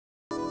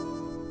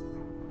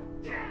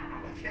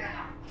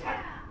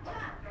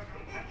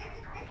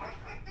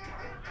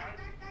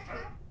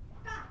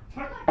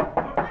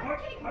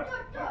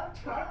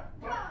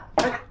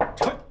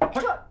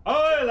哎，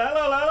来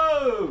喽来喽，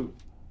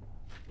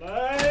来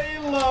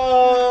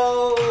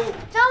喽！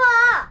张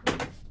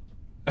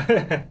王，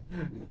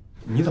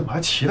你怎么还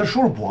骑在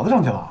叔叔脖子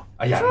上去了？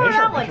哎呀，叔叔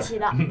让我骑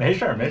的。没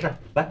事没事，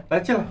来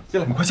进来进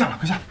来，你快下来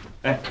快下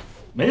来！哎，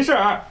没事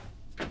儿。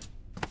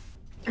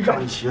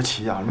让你骑就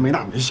骑呀，没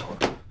大没小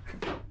的。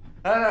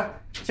来，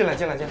进来。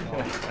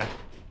哎，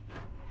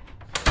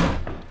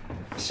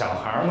小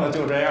孩嘛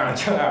就这样，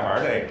就爱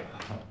玩这个。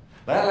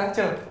来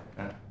进来。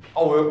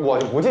哦，我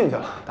就不进去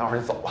了，待会儿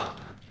就走了。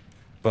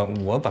不，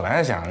我本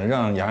来想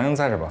让洋洋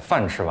在这把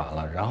饭吃完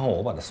了，然后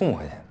我把他送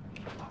回去。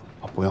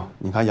啊，不用，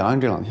你看洋洋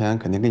这2天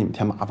肯定给你们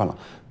添麻烦了，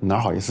哪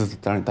好意思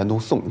再让你单独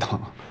送一趟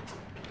啊？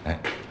哎，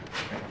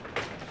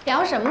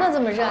聊什么呢？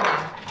这么热闹？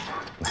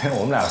没有，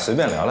我们俩随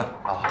便聊聊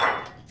啊。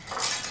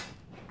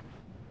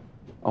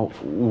哦，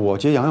我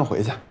接洋洋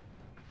回去。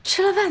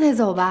吃了饭再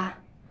走吧。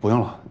不用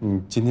了，你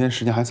今天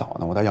时间还早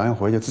呢，我带洋洋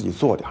回去自己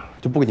做点，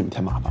就不给你们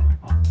添麻烦了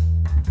啊。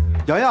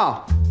洋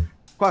洋，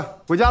快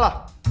回家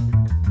了。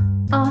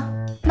啊，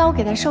那我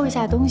给他收一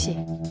下东西。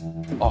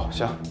哦，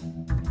行。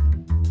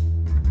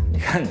你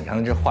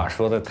看这话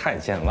说的太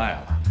见外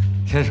了，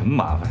添什么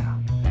麻烦呀？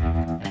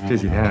这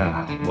几天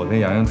啊，我跟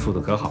洋洋处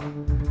的可好，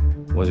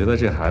我觉得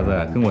这孩子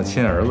跟我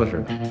亲儿子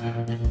似的。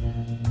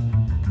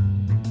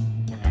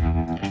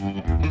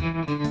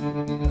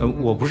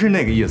我不是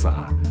那个意思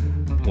啊，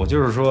我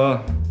就是说，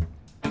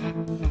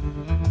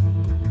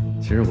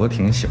其实我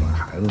挺喜欢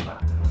孩子的。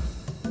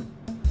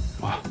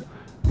啊，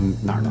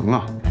哪能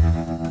啊？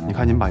你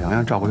看你们把洋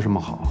洋照顾得这么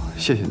好，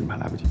谢谢你们还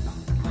来不及呢。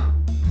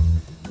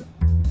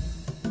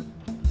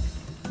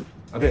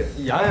啊，对，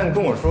洋洋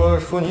跟我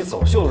说你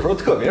走秀的时候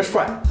特别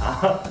帅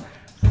啊，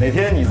哪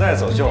天你再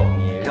走秀，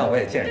你让我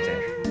也见识见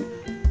识。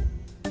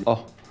哦，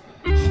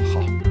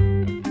好。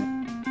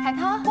海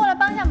涛，过来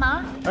帮下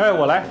忙。哎，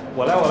我来。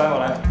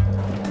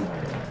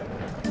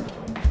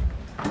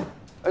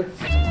哎，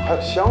怎么还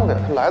有箱子呀？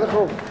他来的时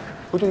候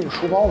不就一个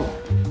书包吗？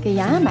给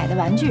洋洋买的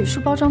玩具，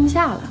书包装不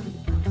下了。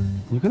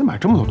你给他买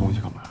这么多东西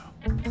干嘛呀？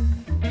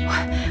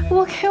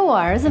我给我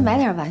儿子买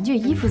点玩具、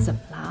衣服怎么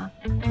了？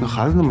那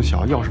孩子那么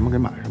小，要什么给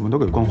买什么，都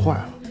给惯坏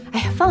了。哎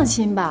呀，放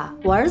心吧，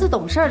我儿子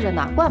懂事着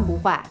呢，惯不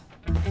坏。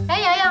来，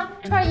洋洋，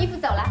穿上衣服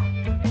走了。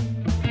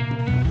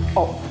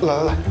哦，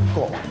来，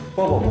跟我吧。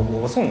不，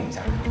我送你一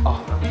下。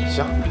啊，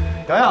行。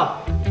洋洋，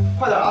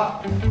快点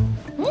啊！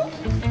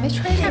没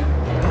穿上。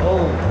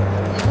哦，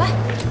来，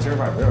今儿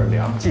外边有点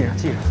凉，系上。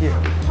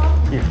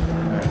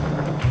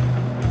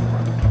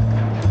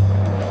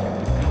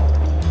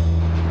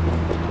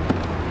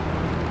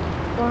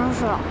王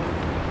叔，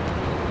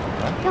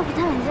要不咱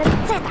俩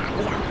再打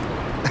一架？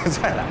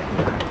再来一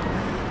个，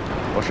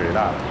我使劲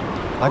大的，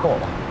来跟我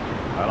吧。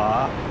来了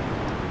啊！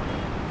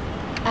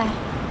哎，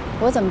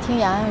我怎么听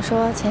洋洋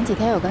说前几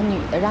天有个女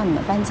的让你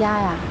们搬家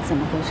呀？怎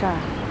么回事啊？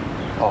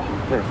哦，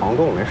那是房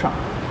东，没事儿。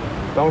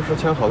当时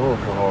签合同的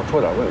时候出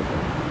了点问题，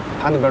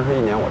他那边是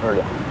1年，我这是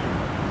2年，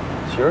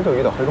其实就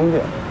遇到黑中介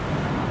了，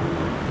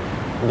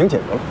已经解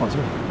决了，放心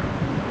吧。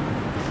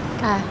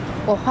哎，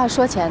我话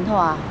说前头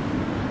啊，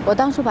我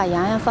当初把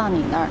洋洋放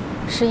你那儿，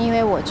是因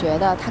为我觉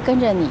得他跟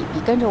着你比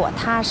跟着我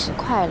踏实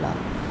快乐。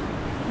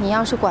你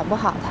要是管不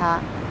好他，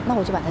那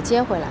我就把他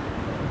接回来。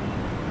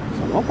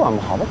怎么管不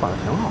好？我管得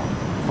挺好的，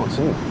放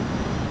心吧。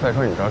再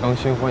说你这刚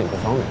新婚也不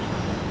方便。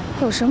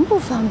有什么不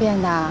方便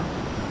的？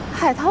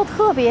海涛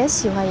特别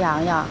喜欢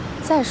洋洋。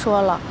再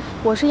说了，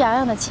我是洋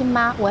洋的亲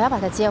妈，我要把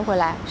他接回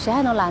来，谁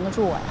还能拦得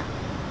住我呀？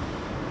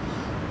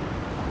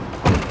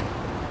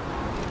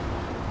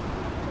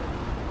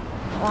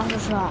王叔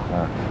叔，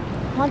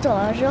我走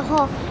了之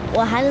后，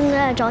我还能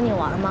来找你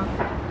玩吗？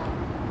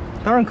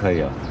当然可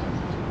以了。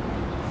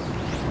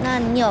那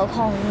你有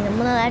空，你能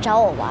不能来找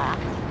我玩啊？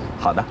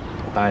好的，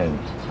我答应你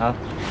啊。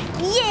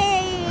耶！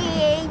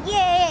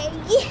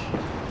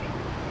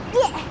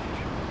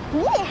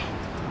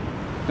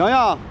洋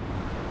洋，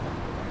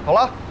好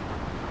了。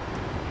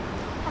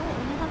他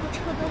那个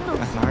车灯都。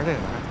拿着这个，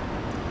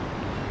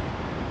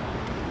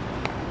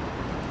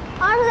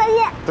王叔再见。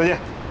再见。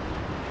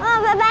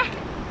啊，拜拜。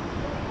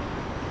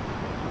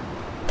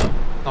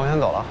那我先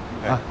走了。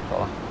哎，走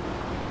了。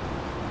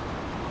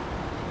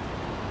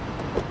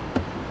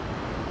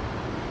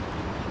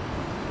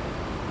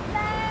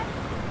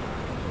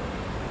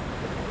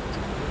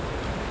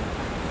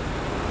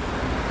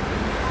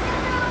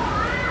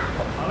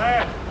好嘞。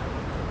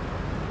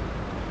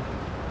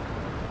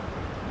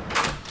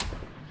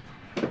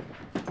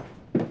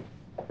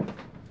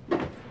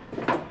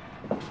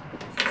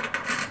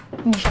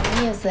你什么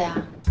意思呀？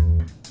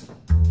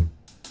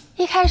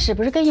一开始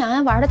不是跟洋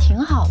洋玩的挺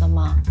好的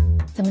吗？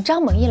怎么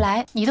张猛一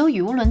来，你都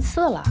语无伦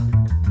次了？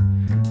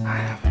哎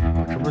呀，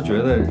我这不是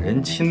觉得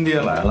人亲爹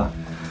来了，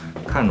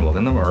看着我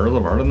跟他们儿子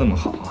玩的那么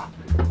好啊，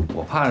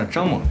我怕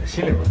张猛这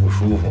心里边不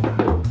舒服。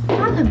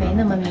他可没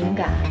那么敏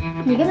感，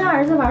你跟他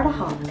儿子玩的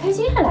好，开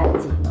心还来得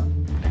及呢。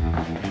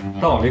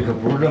道理可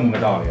不是这么个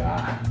道理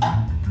啊！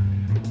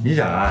你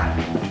想啊，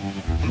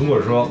如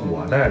果说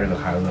我带着个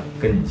孩子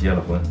跟你结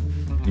了婚，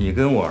你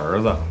跟我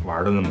儿子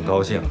玩的那么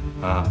高兴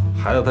啊，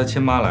孩子他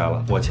亲妈来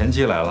了，我前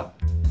妻来了，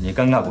你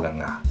尴尬不尴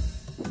尬？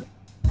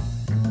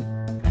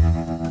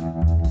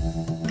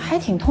还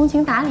挺通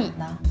情达理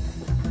的。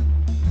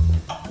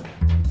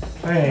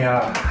哎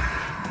呀，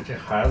这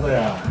孩子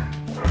呀，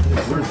这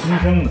不是亲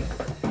生的，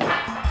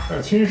要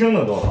是亲生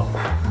的多好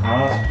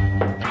啊！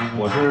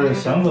我是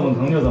想怎么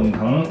疼就怎么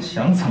疼，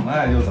想怎么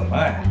爱就怎么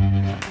爱，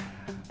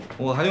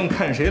我还用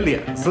看谁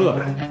脸色？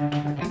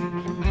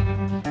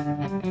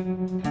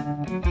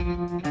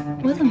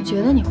我怎么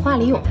觉得你话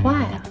里有话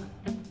呀？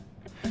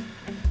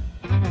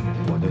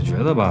我就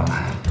觉得吧，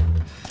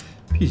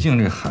毕竟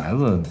这孩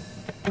子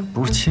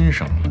不是亲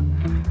生的，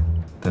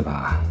对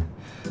吧？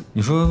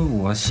你说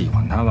我喜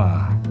欢他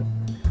吧，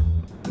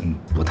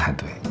不太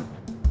对；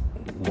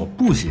我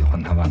不喜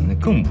欢他吧，那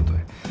更不对。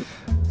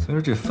所以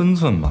说这分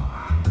寸吧，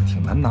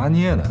挺难拿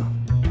捏的。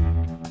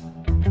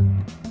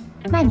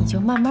那你就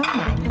慢慢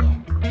拿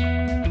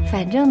捏，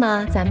反正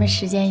呢，咱们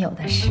时间有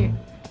的是，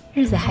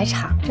日子还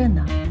长着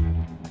呢。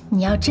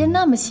你要真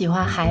那么喜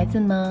欢孩子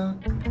呢，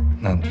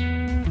那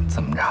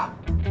怎么着？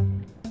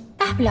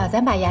大不了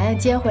咱把洋洋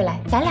接回来，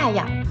咱俩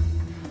养。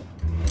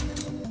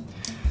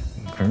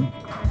可是，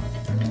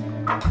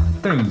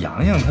但是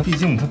洋洋他毕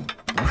竟他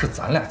不是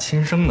咱俩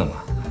亲生的嘛。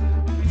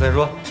再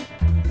说，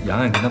洋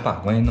洋跟他爸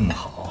关系那么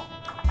好，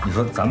你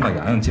说咱把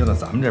洋洋接到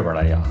咱们这边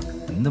来养，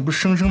那不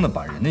生生的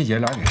把人家爷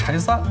俩给拆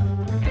散了？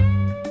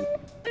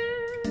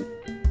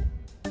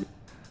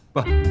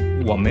不，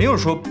我没有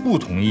说不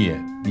同意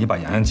你把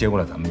洋洋接过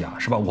来咱们养，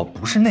是吧？我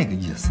不是那个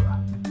意思。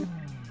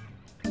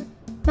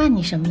那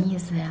你什么意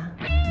思呀？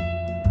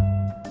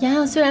洋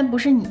洋虽然不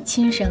是你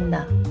亲生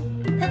的，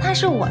但他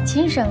是我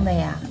亲生的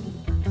呀。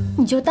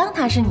你就当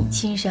他是你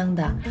亲生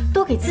的，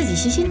多给自己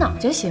洗洗脑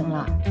就行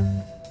了。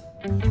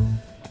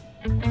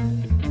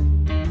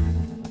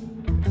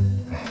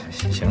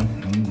行，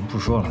不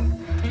说了，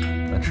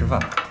咱吃饭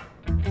吧。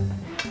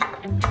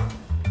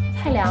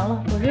太凉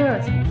了，我热热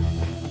去。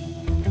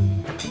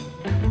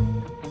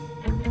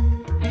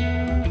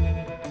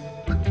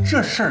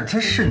这事儿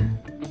是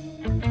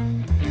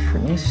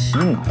能洗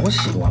脑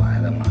洗过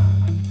来的吗？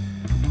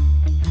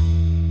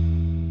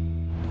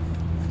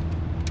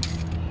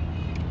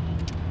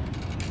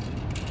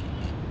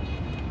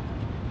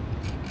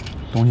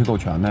东西够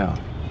全的呀，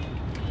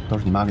都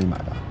是你妈给你买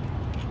的。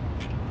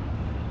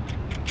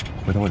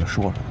回头我得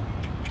说说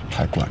她，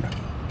太惯着你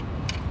了，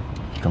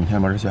整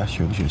天玩这些还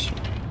学不学习？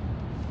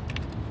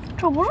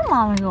这不是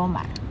妈妈给我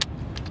买的，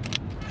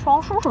是王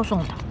叔叔送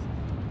的。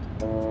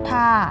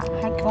他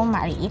还给我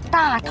买了一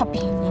大套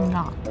变形金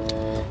刚，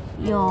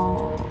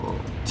有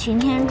擎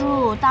天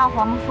柱、大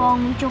黄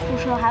蜂、救护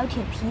车，还有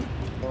铁皮。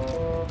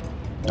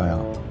洋洋，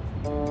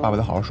爸爸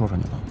得好好说说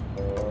你了。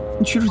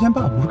你去之前，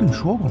爸爸不是跟你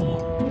说过了吗？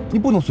你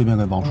不能随便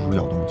跟王叔叔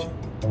要东西。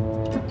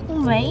我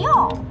没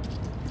有，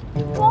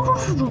是王叔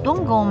叔主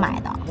动给我买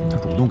的。他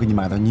主动给你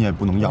买的，你也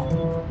不能要，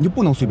你就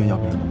不能随便要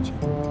别人东西。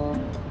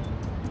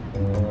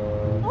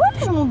为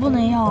什么不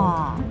能要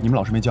啊？你们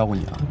老师没教过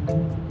你啊？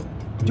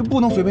你就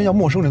不能随便要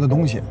陌生人的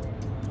东西。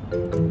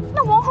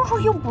那王叔叔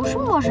又不是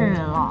陌生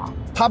人了。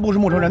他不是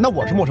陌生人，那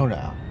我是陌生人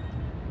啊。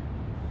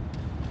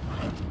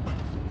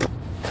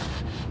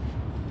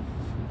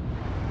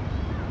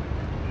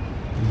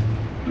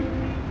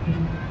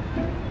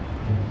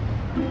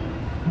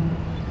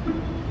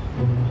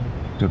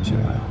对不起，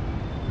洋洋，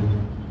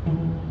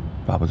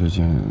爸爸最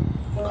近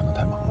可能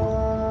太忙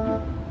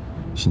了，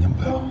心情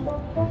不太好。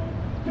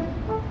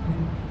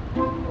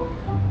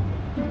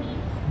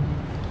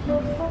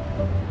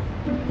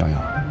洋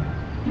洋，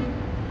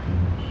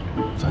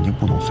咱就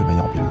不能随便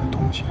要别人的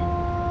东西，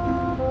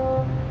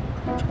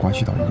这关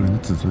系到一个人的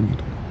自尊，你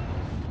懂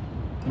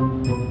吗？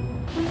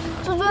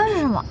自尊是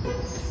什么？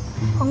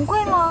很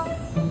贵吗？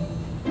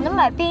能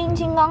买变形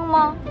金刚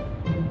吗？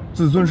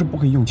自尊是不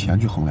可以用钱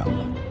去衡量的。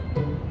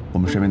我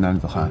们身为男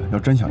子汉，要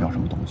真想要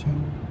什么东西，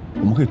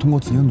我们可以通过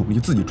自己的努力，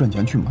自己赚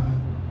钱去买。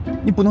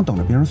你不能等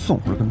着别人送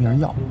或者跟别人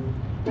要。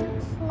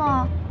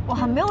那我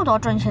还没有到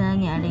赚钱的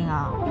年龄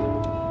啊。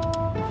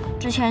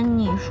之前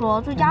你说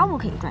做家务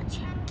可以赚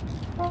钱，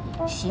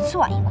洗一次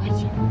碗1块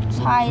钱，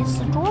擦一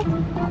次桌子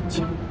1块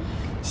钱，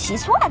洗一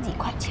次袜子1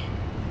块钱。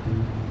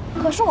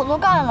可是我都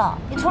干了，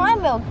你从来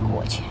没有给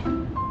我钱。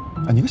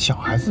哎，你个小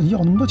孩子要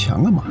那么多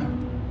钱干嘛呀？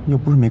又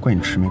不是没管你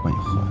吃，没管你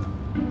喝的。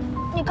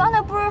你刚才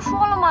不是说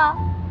了吗？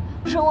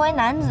身为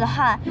男子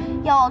汉，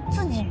要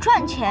自己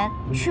赚钱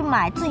去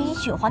买自己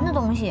喜欢的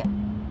东西。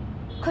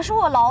可是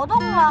我劳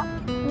动了，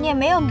你也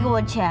没有给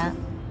我钱，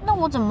那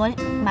我怎么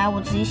买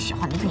我自己喜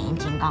欢的变形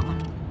金刚啊？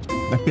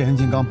那变形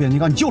金刚，你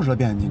就知道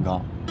变形金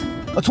刚。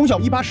从小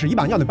一把屎一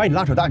把尿得把你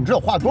拉扯大，你知道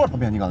我花了多少套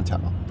变形金刚的钱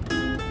吗？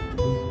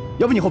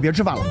要不你以后别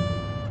吃饭了，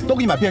都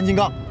给你买变形金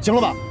刚，行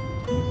了吧？